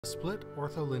A split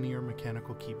ortholinear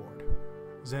mechanical keyboard.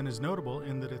 Zen is notable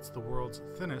in that it's the world's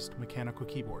thinnest mechanical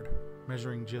keyboard,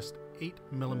 measuring just 8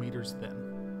 millimeters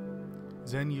thin.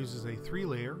 Zen uses a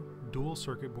 3-layer dual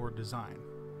circuit board design.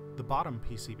 The bottom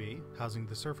PCB housing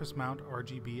the surface mount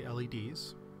RGB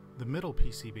LEDs, the middle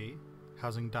PCB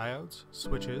housing diodes,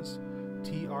 switches,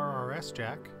 Trrs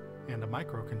jack, and a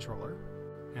microcontroller,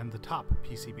 and the top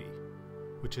PCB,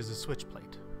 which is a switch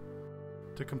plate.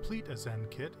 To complete a Zen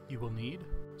kit, you will need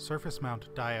surface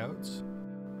mount diodes,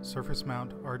 surface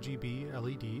mount RGB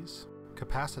LEDs,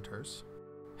 capacitors,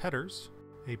 headers,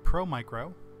 a Pro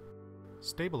Micro,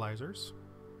 stabilizers,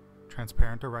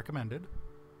 transparent or recommended,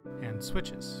 and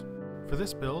switches. For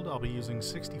this build, I'll be using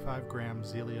 65-gram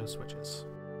Zelio switches.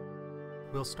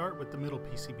 We'll start with the middle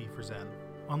PCB for Zen.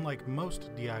 Unlike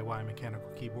most DIY mechanical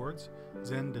keyboards,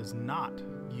 Zen does not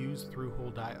use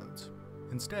through-hole diodes.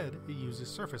 Instead, it uses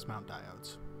surface mount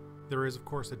diodes. There is, of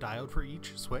course, a diode for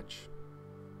each switch.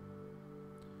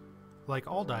 Like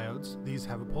all diodes, these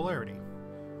have a polarity.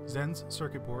 Zen's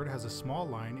circuit board has a small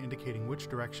line indicating which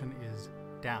direction is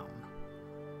down.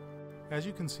 As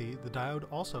you can see, the diode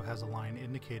also has a line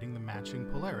indicating the matching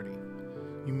polarity.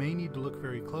 You may need to look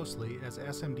very closely as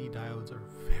SMD diodes are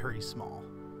very small.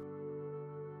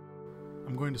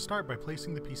 I'm going to start by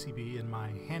placing the PCB in my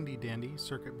handy-dandy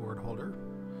circuit board holder.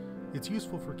 It's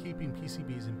useful for keeping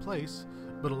PCBs in place,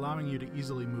 but allowing you to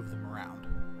easily move them around.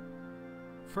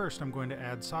 First, I'm going to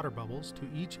add solder bubbles to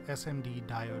each SMD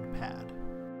diode pad.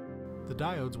 The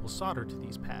diodes will solder to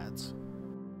these pads.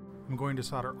 I'm going to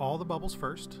solder all the bubbles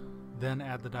first, then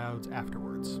add the diodes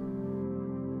afterwards.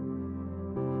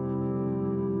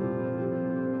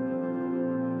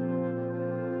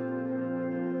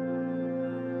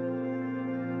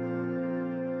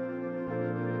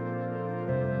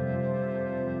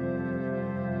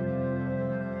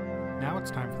 Now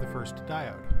it's time for the first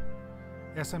diode.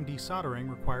 SMD soldering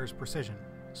requires precision,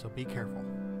 so be careful.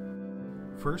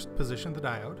 First, position the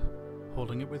diode,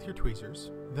 holding it with your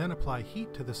tweezers, then apply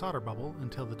heat to the solder bubble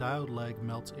until the diode leg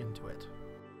melts into it.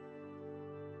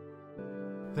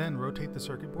 Then rotate the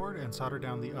circuit board and solder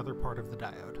down the other part of the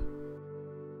diode.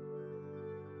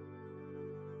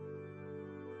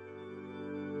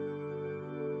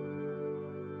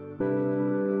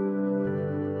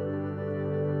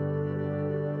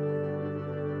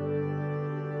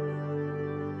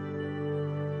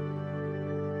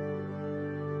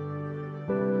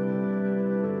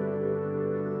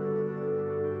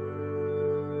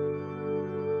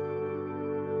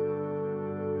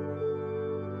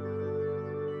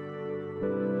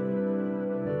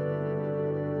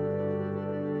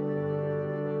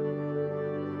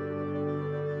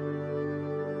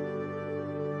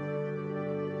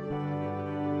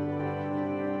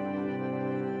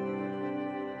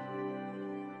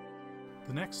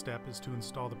 The next step is to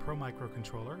install the Pro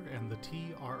Microcontroller and the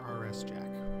Trrs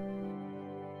jack.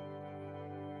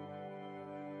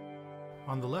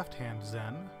 On the left-hand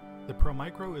Zen, the Pro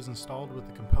Micro is installed with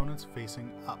the components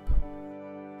facing up.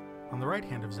 On the right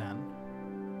hand of Zen,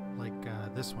 like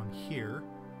this one here,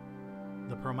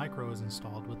 the Pro Micro is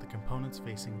installed with the components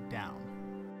facing down.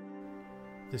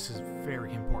 This is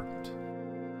very important.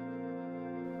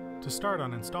 To start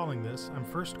on installing this, I'm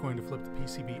first going to flip the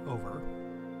PCB over,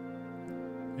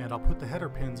 and I'll put the header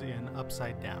pins in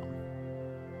upside down.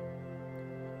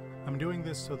 I'm doing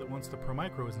this so that once the Pro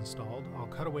Micro is installed, I'll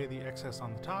cut away the excess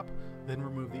on the top, then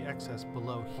remove the excess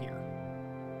below here.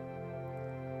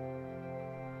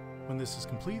 When this is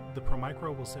complete, the Pro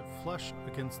Micro will sit flush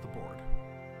against the board.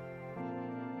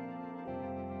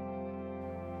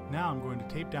 Now I'm going to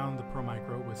tape down the Pro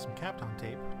Micro with some Kapton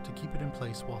tape to keep it in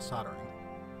place while soldering.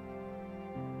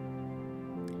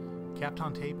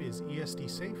 Kapton tape is ESD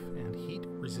safe and heat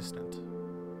resistant.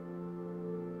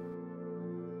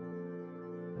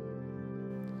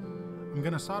 I'm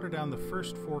going to solder down the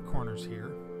first 4 corners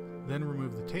here, then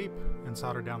remove the tape and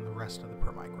solder down the rest of the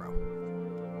Pro Micro.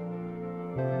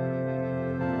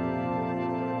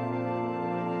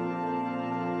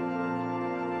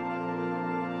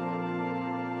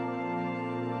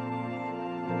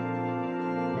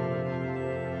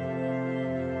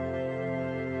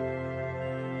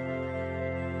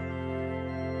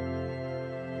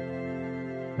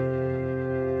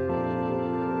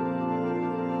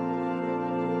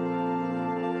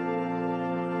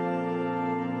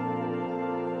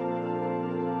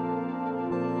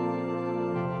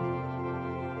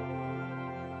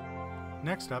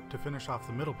 Next up, to finish off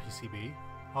the middle PCB,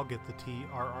 I'll get the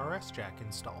Trrs jack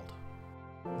installed.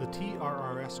 The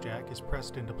Trrs jack is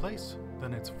pressed into place,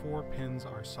 then its 4 pins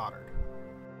are soldered.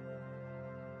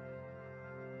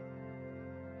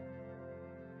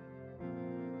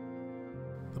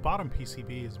 The bottom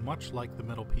PCB is much like the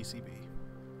middle PCB.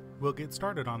 We'll get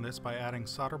started on this by adding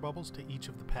solder bubbles to each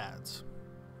of the pads.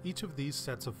 Each of these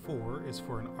sets of 4 is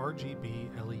for an RGB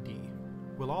LED.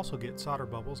 We'll also get solder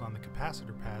bubbles on the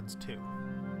capacitor pads too.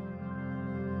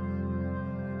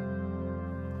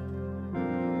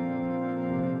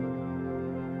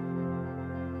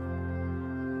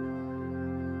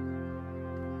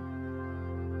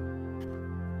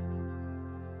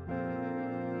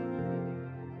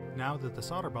 Now that the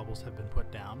solder bubbles have been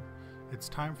put down, it's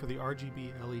time for the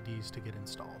RGB LEDs to get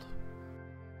installed.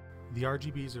 The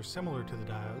RGBs are similar to the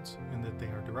diodes in that they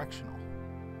are directional.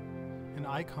 An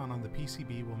icon on the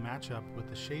PCB will match up with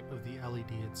the shape of the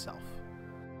LED itself.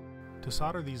 To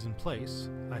solder these in place,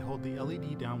 I hold the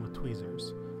LED down with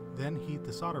tweezers, then heat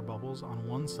the solder bubbles on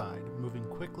one side, moving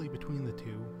quickly between the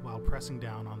two while pressing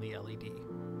down on the LED.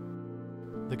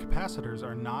 The capacitors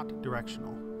are not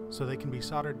directional, so they can be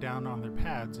soldered down on their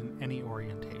pads in any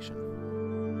orientation.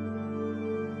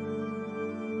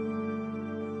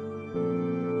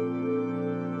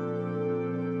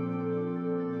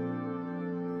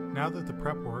 Now that the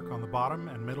prep work on the bottom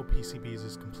and middle PCBs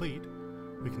is complete,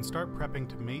 we can start prepping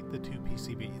to mate the two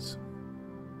PCBs.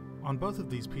 On both of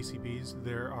these PCBs,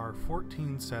 there are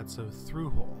 14 sets of through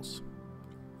holes.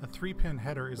 A 3-pin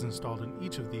header is installed in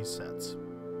each of these sets.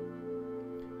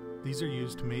 These are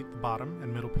used to mate the bottom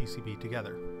and middle PCB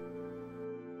together.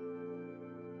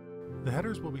 The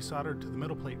headers will be soldered to the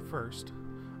middle plate first,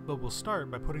 but we'll start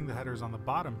by putting the headers on the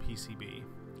bottom PCB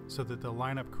so that they'll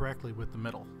line up correctly with the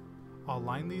middle. I'll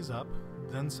line these up,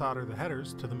 then solder the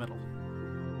headers to the middle.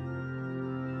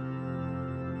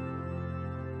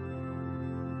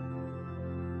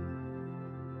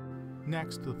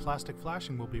 Next, the plastic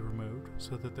flashing will be removed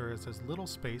so that there is as little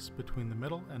space between the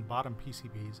middle and bottom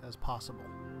PCBs as possible.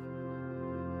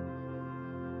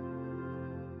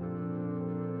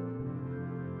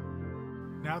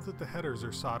 Now that the headers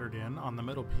are soldered in on the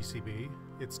middle PCB,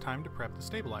 it's time to prep the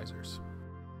stabilizers.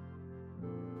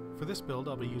 For this build,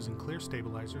 I'll be using clear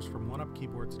stabilizers from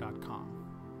oneupkeyboards.com.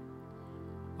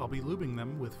 I'll be lubing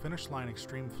them with Finish Line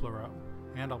Extreme Fluoro,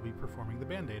 and I'll be performing the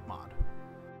Band-Aid mod.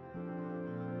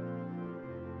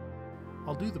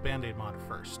 I'll do the Band-Aid mod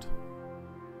first.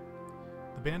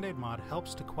 The Band-Aid mod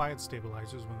helps to quiet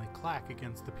stabilizers when they clack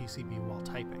against the PCB while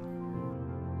typing.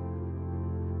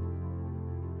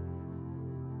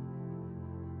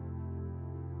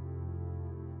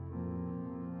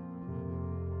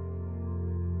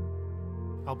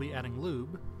 I'll be adding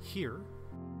lube here,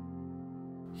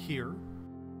 here,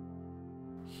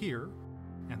 here,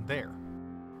 and there.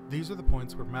 These are the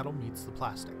points where metal meets the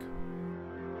plastic.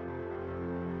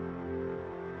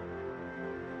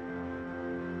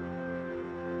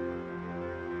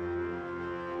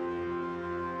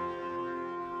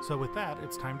 So with that,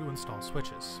 it's time to install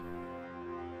switches.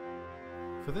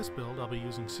 For this build, I'll be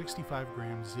using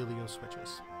 65-gram Zelio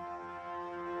switches.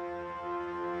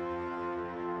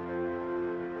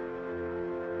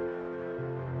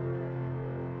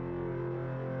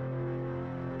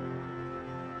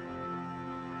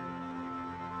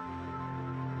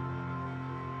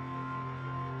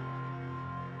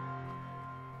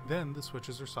 Then the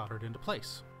switches are soldered into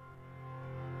place.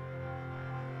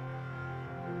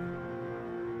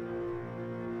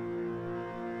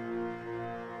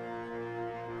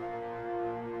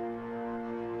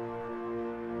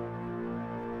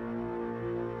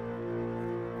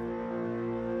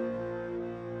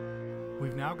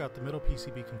 We've now got the middle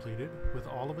PCB completed with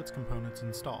all of its components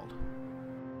installed.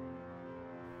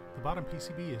 The bottom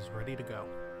PCB is ready to go.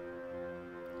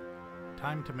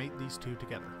 Time to mate these two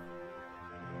together.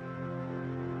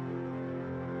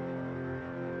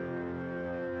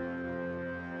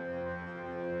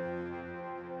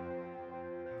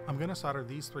 I'm going to solder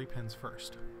these 3 pins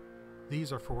first.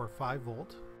 These are for 5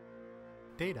 volt,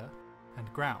 data,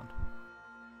 and ground.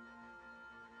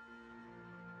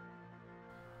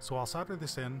 So I'll solder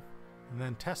this in and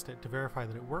then test it to verify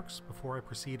that it works before I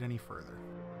proceed any further.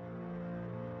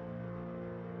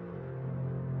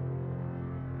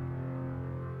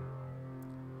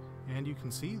 And you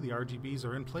can see the RGBs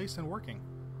are in place and working.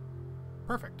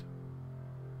 Perfect.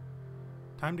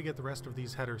 Time to get the rest of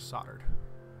these headers soldered.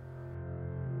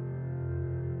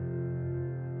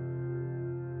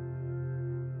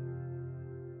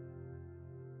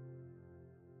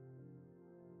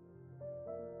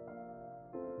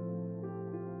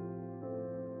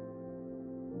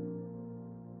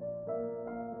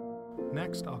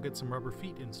 Next, I'll get some rubber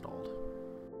feet installed.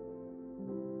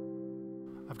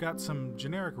 I've got some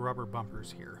generic rubber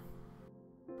bumpers here.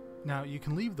 Now, you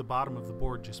can leave the bottom of the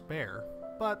board just bare,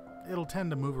 but it'll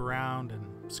tend to move around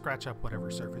and scratch up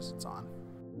whatever surface it's on.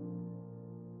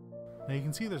 Now you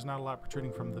can see there's not a lot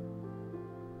protruding from the...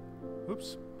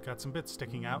 Oops, got some bits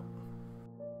sticking out.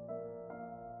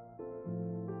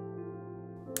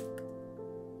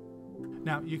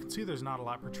 Now you can see there's not a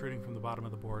lot protruding from the bottom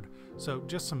of the board, so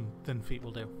just some thin feet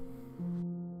will do.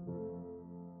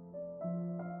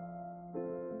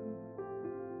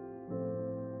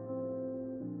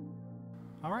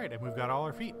 Alright, and we've got all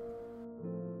our feet.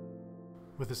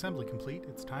 With assembly complete,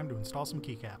 it's time to install some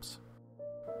keycaps.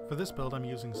 For this build, I'm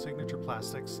using Signature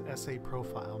Plastics SA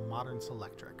Profile Modern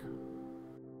Selectric.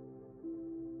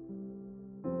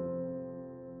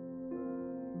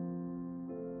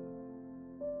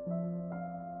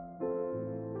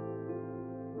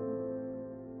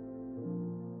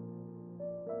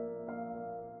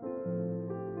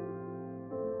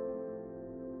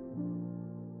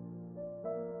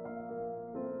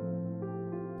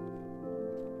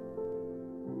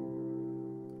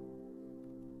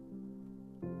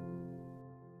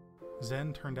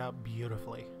 Zen turned out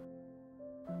beautifully.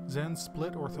 Zen's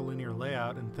split ortholinear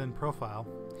layout and thin profile,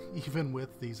 even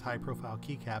with these high-profile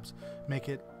keycaps, make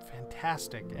it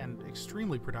fantastic and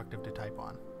extremely productive to type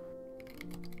on.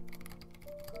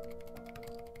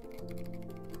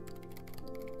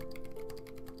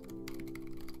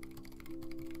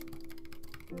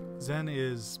 Zen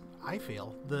is, I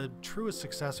feel, the truest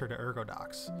successor to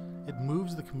ErgoDox. It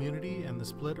moves the community and the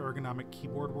split ergonomic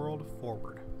keyboard world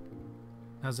forward.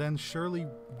 Now Zen surely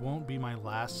won't be my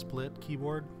last split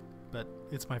keyboard, but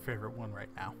it's my favorite one right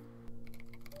now.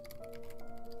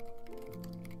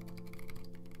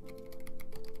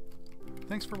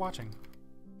 Thanks for watching.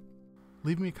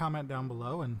 Leave me a comment down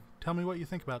below and tell me what you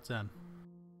think about Zen.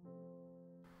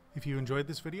 If you enjoyed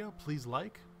this video, please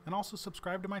like and also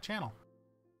subscribe to my channel.